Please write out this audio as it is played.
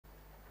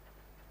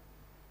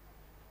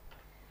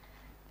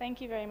Thank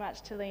you very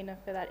much to Lena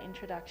for that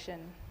introduction.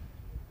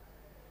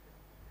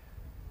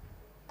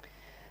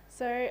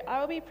 So I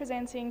will be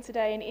presenting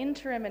today an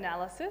interim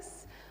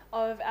analysis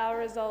of our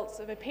results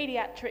of a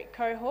paediatric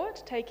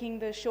cohort taking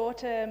the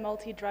shorter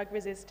multi-drug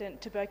resistant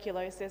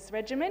tuberculosis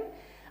regimen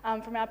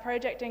from our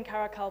project in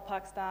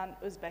Karakalpakstan,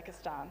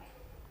 Uzbekistan.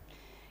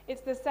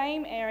 It's the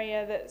same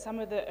area that some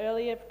of the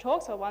earlier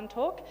talks, or one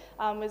talk,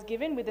 was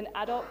given with an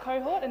adult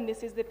cohort, and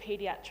this is the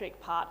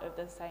paediatric part of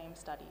the same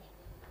study.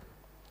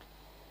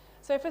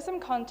 So for some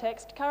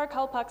context,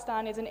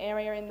 Karakalpakstan is an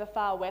area in the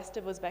far west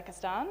of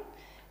Uzbekistan.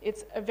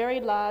 It's a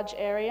very large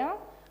area,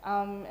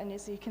 and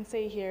as you can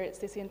see here, it's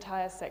this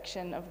entire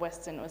section of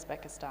western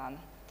Uzbekistan.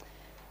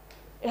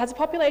 It has a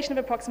population of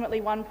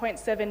approximately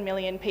 1.7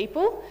 million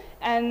people,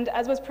 and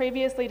as was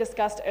previously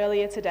discussed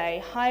earlier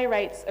today, high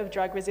rates of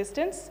drug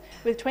resistance,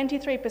 with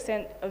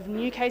 23% of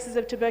new cases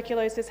of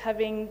tuberculosis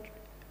having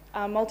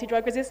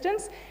multi-drug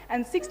resistance,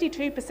 and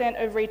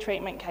 62% of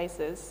retreatment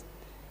cases.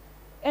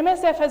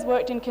 MSF has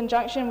worked in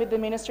conjunction with the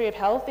Ministry of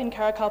Health in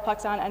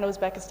Karakalpakstan and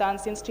Uzbekistan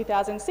since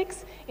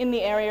 2006 in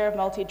the area of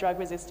multi-drug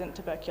resistant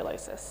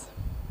tuberculosis.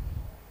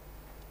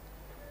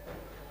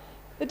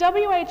 The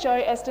WHO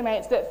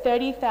estimates that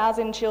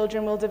 30,000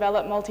 children will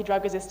develop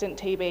multi-drug resistant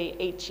TB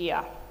each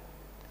year.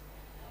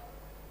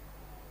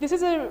 This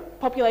is a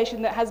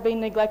population that has been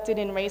neglected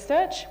in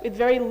research, with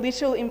very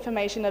little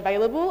information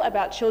available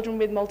about children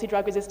with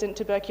multi-drug resistant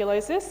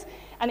tuberculosis,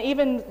 and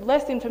even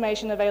less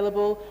information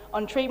available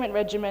on treatment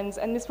regimens,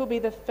 and this will be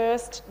the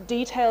first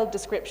detailed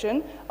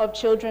description of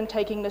children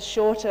taking the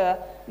shorter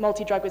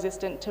multi-drug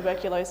resistant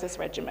tuberculosis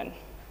regimen.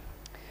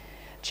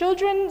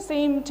 Children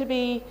seem to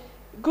be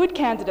good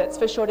candidates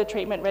for shorter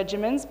treatment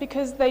regimens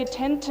because they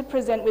tend to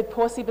present with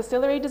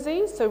porcibacillary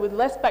disease, so with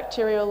less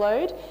bacterial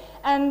load,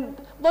 and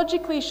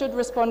logically should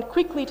respond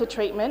quickly to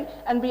treatment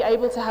and be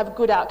able to have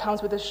good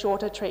outcomes with a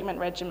shorter treatment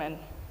regimen.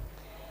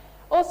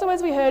 Also,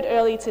 as we heard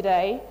earlier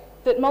today,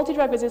 that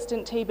multi-drug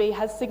resistant TB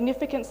has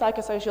significant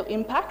psychosocial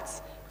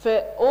impacts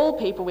for all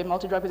people with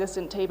multi-drug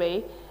resistant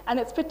TB, and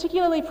it's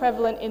particularly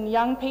prevalent in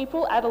young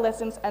people,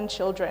 adolescents, and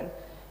children.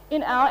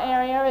 In our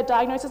area, a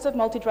diagnosis of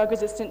multi-drug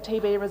resistant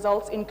TB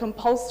results in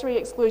compulsory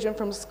exclusion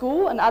from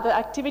school and other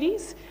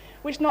activities,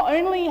 which not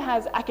only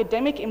has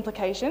academic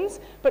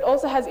implications, but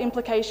also has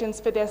implications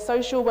for their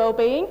social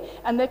well-being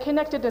and their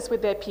connectedness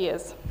with their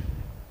peers.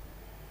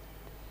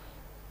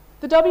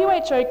 The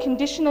WHO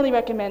conditionally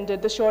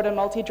recommended the shorter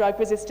multi-drug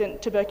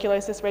resistant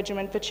tuberculosis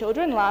regimen for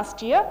children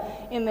last year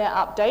in their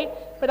update,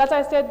 but as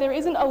I said, there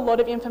isn't a lot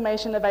of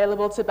information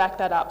available to back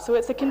that up, so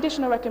it's a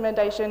conditional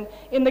recommendation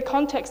in the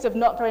context of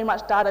not very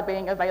much data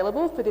being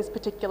available for this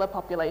particular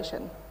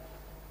population.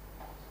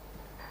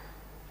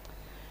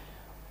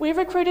 We've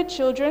recruited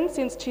children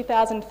since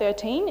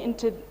 2013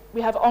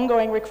 we have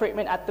ongoing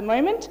recruitment at the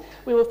moment.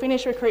 We will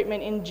finish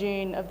recruitment in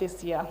June of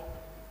this year.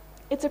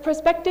 It's a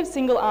prospective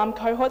single-arm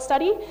cohort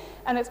study,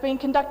 and it's been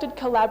conducted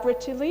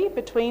collaboratively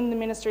between the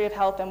Ministry of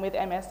Health and with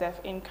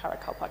MSF in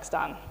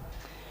Karakalpakstan.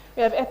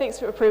 We have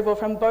ethics approval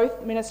from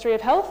both Ministry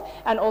of Health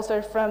and also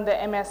from the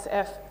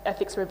MSF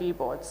ethics review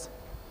boards.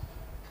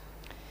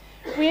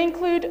 We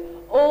include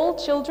all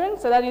children,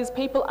 so that is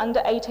people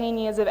under 18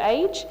 years of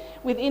age,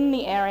 within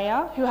the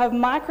area who have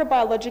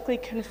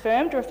microbiologically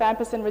confirmed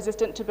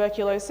rifampicin-resistant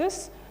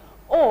tuberculosis,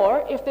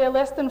 or if they're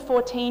less than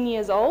 14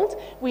 years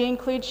old, we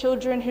include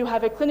children who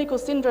have a clinical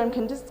syndrome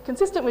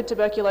consistent with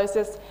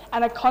tuberculosis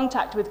and a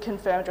contact with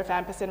confirmed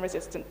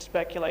rifampicin-resistant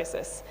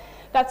tuberculosis.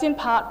 That's in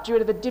part due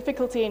to the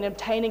difficulty in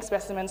obtaining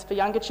specimens for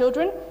younger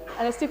children,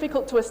 and it's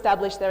difficult to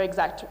establish their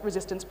exact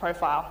resistance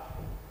profile.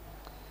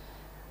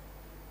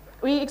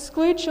 We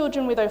exclude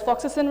children with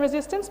ofloxacin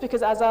resistance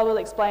because, as I will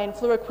explain,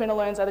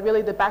 fluoroquinolones are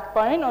really the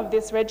backbone of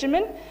this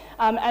regimen.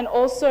 And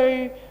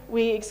also,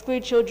 we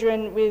exclude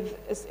children with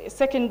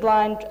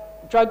second-line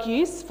drug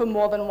use for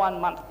more than 1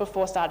 month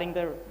before starting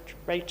the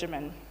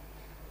regimen.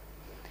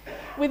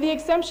 With the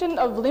exception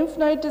of lymph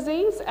node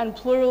disease and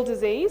pleural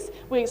disease,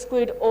 we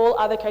exclude all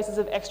other cases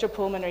of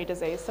extrapulmonary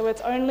disease. So it's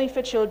only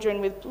for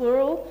children with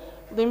pleural,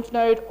 lymph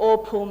node, or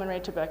pulmonary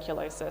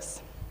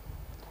tuberculosis,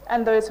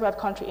 and those who have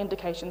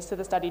contraindications to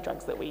the study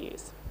drugs that we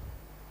use.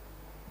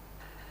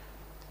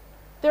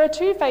 There are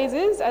 2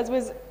 phases, as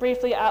was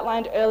briefly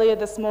outlined earlier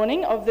this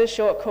morning, of the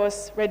short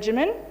course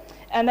regimen,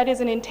 and that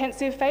is an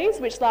intensive phase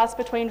which lasts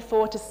between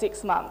 4 to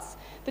 6 months.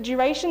 The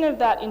duration of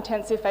that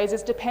intensive phase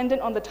is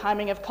dependent on the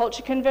timing of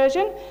culture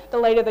conversion. The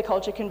later the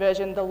culture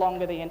conversion, the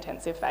longer the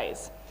intensive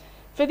phase.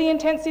 For the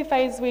intensive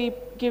phase, we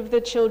give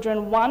the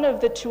children one of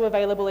the 2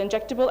 available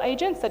injectable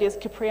agents, that is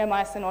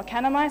capreomycin or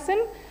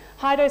kanamycin,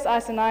 high-dose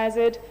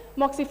isoniazid,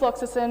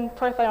 moxifloxacin,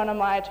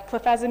 prothionamide,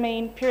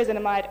 clofazimine,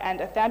 pyrazinamide,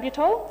 and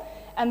ethambutol,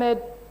 and they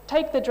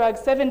take the drug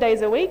 7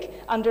 days a week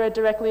under a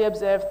directly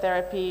observed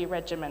therapy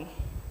regimen.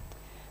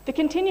 The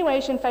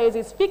continuation phase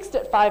is fixed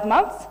at 5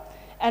 months,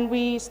 and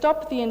we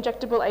stop the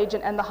injectable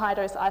agent and the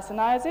high-dose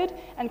isoniazid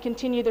and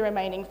continue the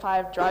remaining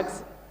 5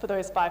 drugs for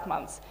those 5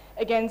 months.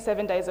 Again,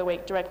 7 days a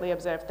week, directly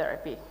observed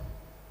therapy.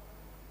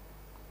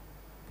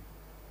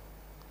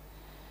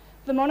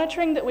 The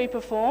monitoring that we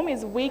perform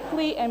is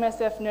weekly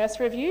MSF nurse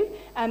review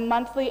and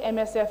monthly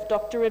MSF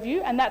doctor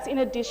review, and that's in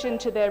addition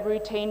to their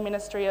routine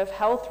Ministry of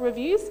Health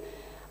reviews.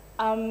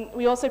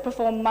 We also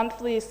perform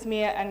monthly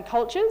smear and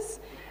cultures.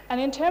 And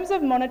in terms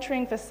of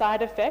monitoring for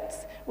side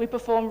effects, we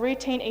perform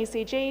routine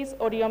ECGs,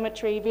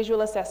 audiometry,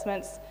 visual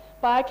assessments,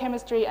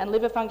 biochemistry and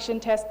liver function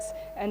tests,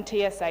 and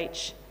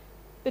TSH.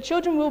 The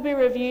children will be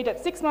reviewed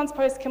at 6 months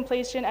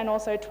post-completion and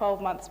also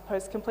 12 months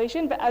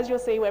post-completion, but as you'll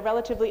see, we're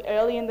relatively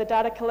early in the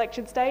data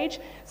collection stage,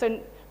 so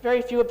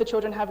very few of the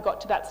children have got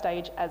to that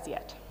stage as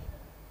yet.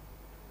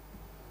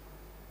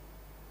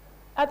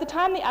 At the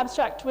time the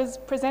abstract was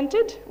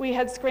presented, we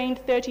had screened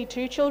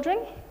 32 children.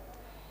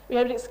 We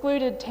had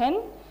excluded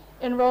 10,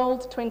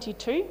 enrolled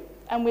 22,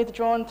 and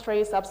withdrawn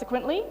 3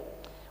 subsequently.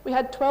 We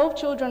had 12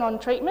 children on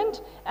treatment,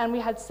 and we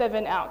had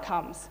 7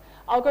 outcomes.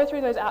 I'll go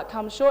through those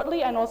outcomes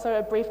shortly, and also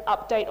a brief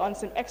update on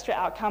some extra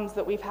outcomes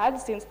that we've had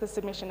since the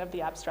submission of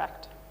the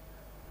abstract.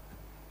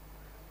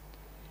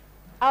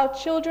 Our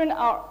children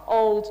are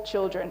old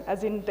children,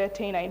 as in they're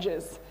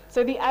teenagers.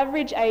 So the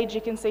average age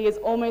you can see is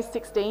almost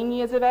 16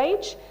 years of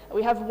age.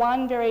 We have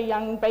one very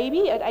young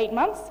baby at 8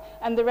 months,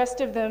 and the rest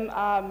of them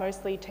are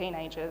mostly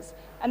teenagers.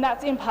 And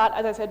that's in part,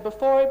 as I said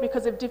before,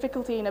 because of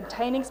difficulty in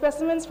obtaining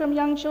specimens from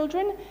young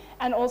children,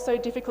 and also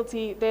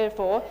difficulty,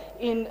 therefore,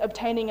 in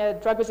obtaining a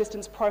drug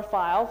resistance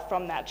profile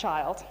from that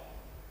child.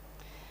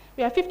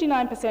 We have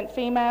 59%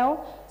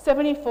 female,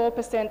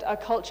 74% are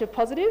culture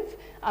positive,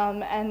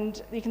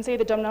 and you can see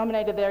the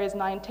denominator there is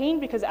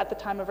 19 because at the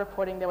time of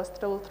reporting there were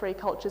still 3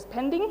 cultures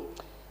pending.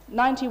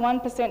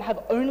 91%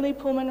 have only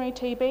pulmonary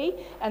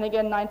TB, and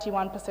again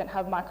 91%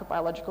 have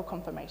microbiological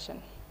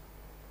confirmation.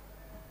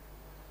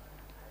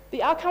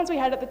 The outcomes we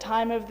had at the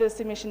time of the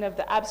submission of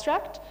the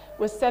abstract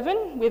was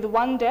 7, with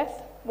 1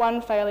 death,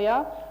 1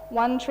 failure,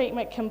 5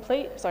 treatment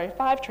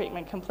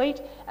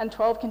complete, and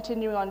 12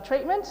 continuing on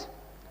treatment.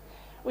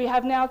 We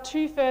have now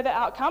 2 further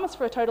outcomes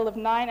for a total of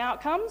 9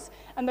 outcomes,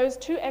 and those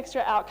 2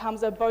 extra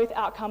outcomes are both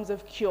outcomes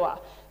of cure.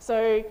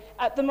 So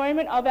at the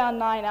moment of our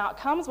 9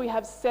 outcomes, we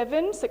have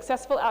 7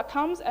 successful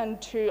outcomes and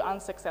 2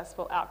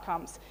 unsuccessful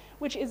outcomes,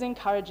 which is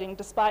encouraging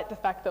despite the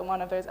fact that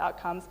one of those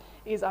outcomes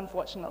is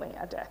unfortunately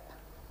a death.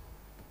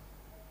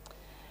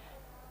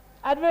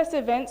 Adverse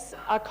events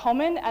are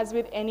common, as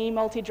with any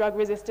multi-drug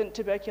resistant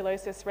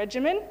tuberculosis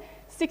regimen.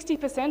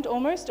 60%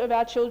 almost of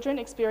our children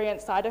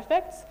experience side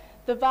effects.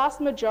 The vast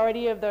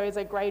majority of those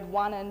are grade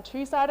 1 and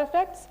 2 side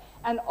effects,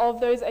 and of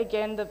those,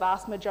 again, the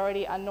vast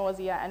majority are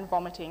nausea and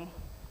vomiting.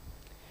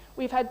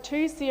 We've had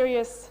 2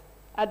 serious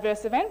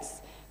adverse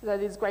events,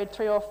 that is grade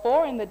 3 or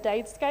 4 in the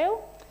Dade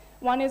scale.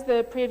 One is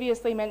the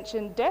previously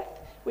mentioned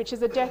death, which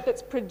is a death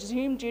that's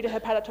presumed due to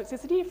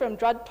hepatotoxicity from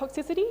drug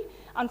toxicity.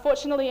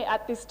 Unfortunately,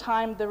 at this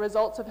time, the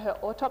results of her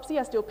autopsy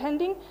are still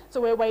pending,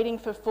 so we're waiting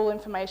for full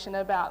information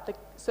about the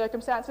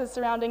circumstances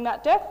surrounding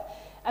that death.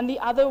 And the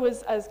other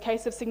was a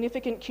case of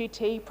significant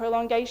QT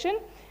prolongation,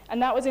 and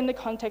that was in the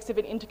context of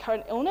an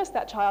intercurrent illness.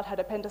 That child had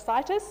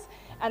appendicitis,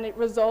 and it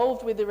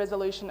resolved with the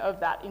resolution of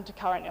that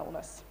intercurrent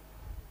illness.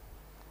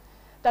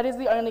 That is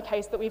the only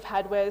case that we've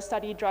had where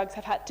study drugs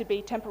have had to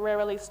be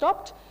temporarily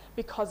stopped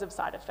because of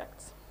side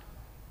effects.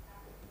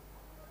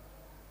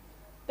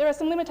 There are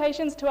some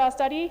limitations to our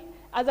study.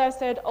 As I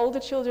said, older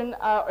children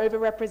are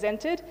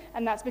overrepresented,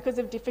 and that's because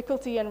of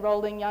difficulty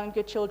enrolling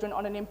younger children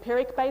on an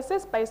empiric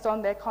basis based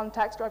on their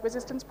contact drug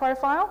resistance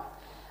profile.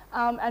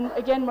 And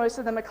again, most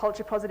of them are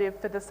culture positive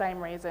for the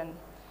same reason.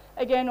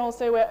 Again,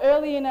 also, we're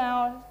early in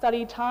our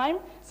study time,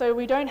 so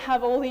we don't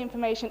have all the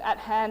information at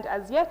hand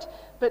as yet,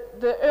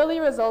 but the early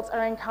results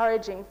are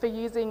encouraging for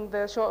using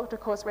the shorter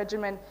course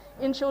regimen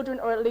in children,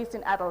 or at least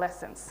in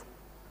adolescents.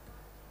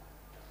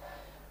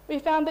 We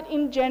found that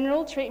in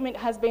general, treatment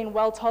has been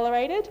well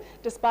tolerated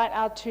despite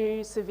our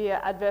 2 severe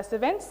adverse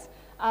events,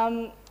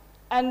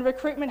 and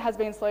recruitment has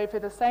been slow for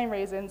the same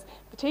reasons.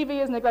 The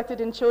TB is neglected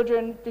in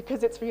children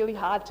because it's really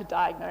hard to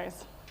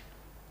diagnose.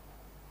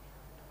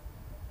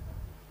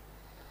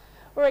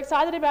 We're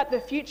excited about the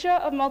future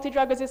of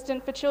multi-drug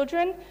resistant for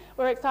children.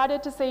 We're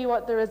excited to see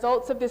what the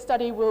results of this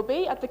study will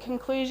be at the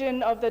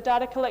conclusion of the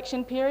data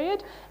collection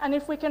period, and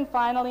if we can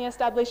finally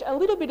establish a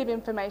little bit of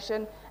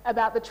information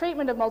about the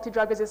treatment of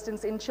multi-drug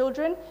resistance in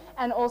children,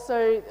 and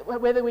also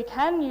whether we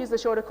can use the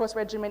shorter course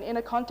regimen in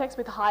a context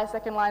with high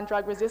second-line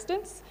drug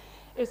resistance.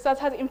 It does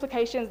have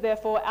implications,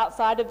 therefore,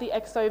 outside of the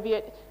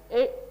ex-Soviet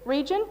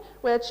region,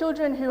 where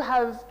children who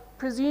have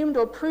presumed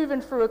or proven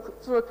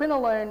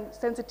fluoroquinolone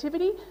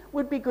sensitivity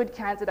would be good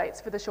candidates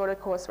for the shorter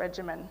course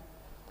regimen.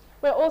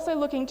 We're also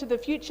looking to the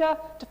future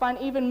to find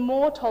even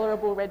more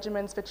tolerable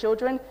regimens for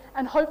children,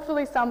 and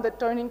hopefully some that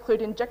don't include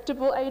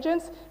injectable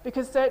agents,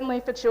 because certainly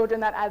for children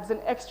that adds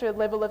an extra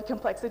level of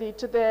complexity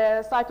to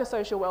their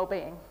psychosocial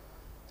well-being.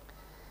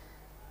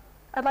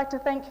 I'd like to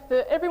thank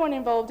everyone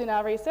involved in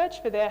our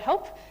research for their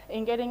help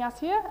in getting us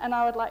here, and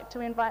I would like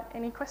to invite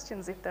any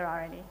questions if there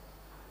are any.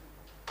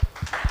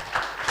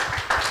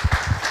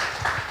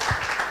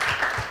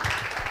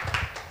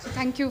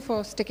 Thank you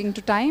for sticking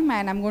to time,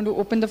 and I'm going to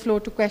open the floor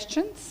to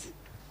questions.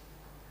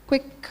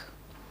 Quick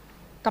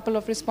couple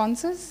of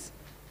responses.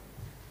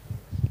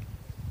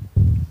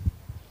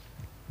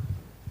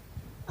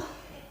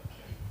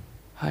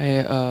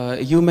 Hi,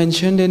 you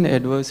mentioned in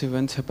adverse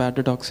events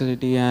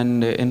hepatotoxicity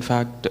and in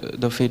fact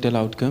the fatal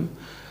outcome.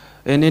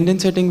 In Indian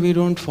setting, we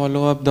don't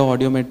follow up the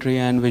audiometry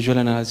and visual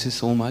analysis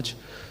so much.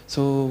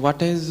 So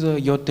what is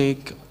your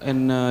take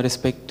in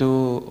respect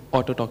to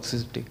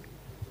ototoxicity?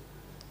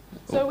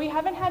 So we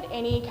haven't had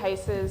any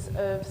cases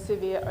of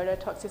severe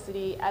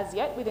ototoxicity as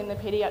yet within the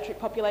paediatric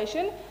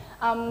population.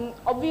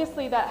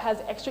 Obviously that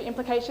has extra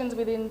implications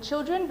within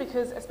children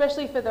because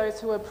especially for those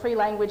who are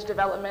pre-language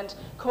development,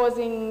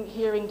 causing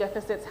hearing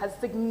deficits has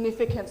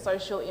significant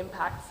social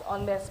impacts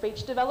on their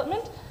speech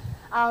development.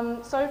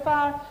 So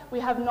far we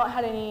have not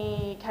had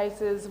any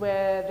cases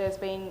where there's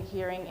been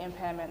hearing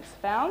impairments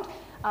found.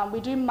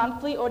 We do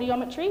monthly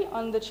audiometry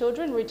on the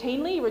children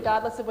routinely,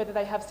 regardless of whether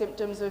they have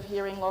symptoms of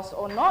hearing loss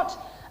or not.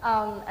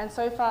 And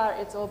so far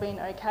it's all been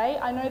okay.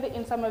 I know that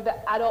in some of the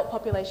adult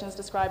populations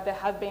described there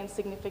have been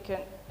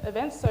significant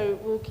events, so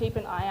we'll keep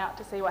an eye out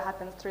to see what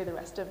happens through the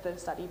rest of the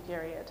study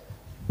period.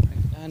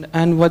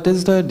 And what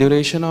is the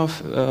duration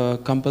of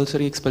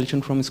compulsory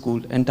expulsion from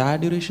school? Entire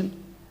duration?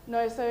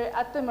 No, so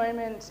at the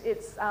moment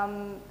it's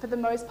for the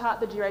most part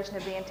the duration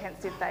of the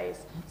intensive phase.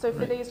 So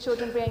for these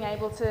children being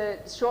able to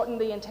shorten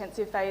the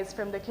intensive phase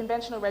from the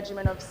conventional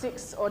regimen of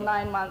 6 or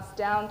 9 months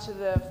down to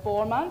the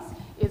 4 months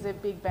is a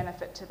big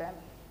benefit to them.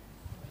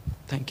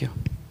 Thank you.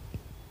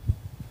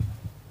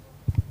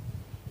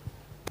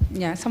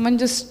 Yeah, someone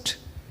just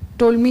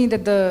told me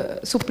that the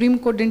Supreme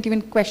Court didn't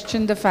even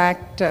question the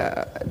fact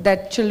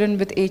that children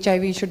with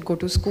HIV should go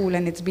to school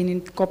and it's been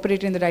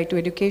incorporated in the right to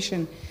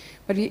education.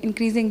 But we're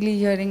increasingly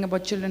hearing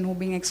about children who are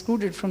being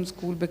excluded from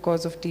school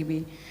because of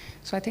TB.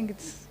 So I think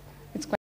it's quite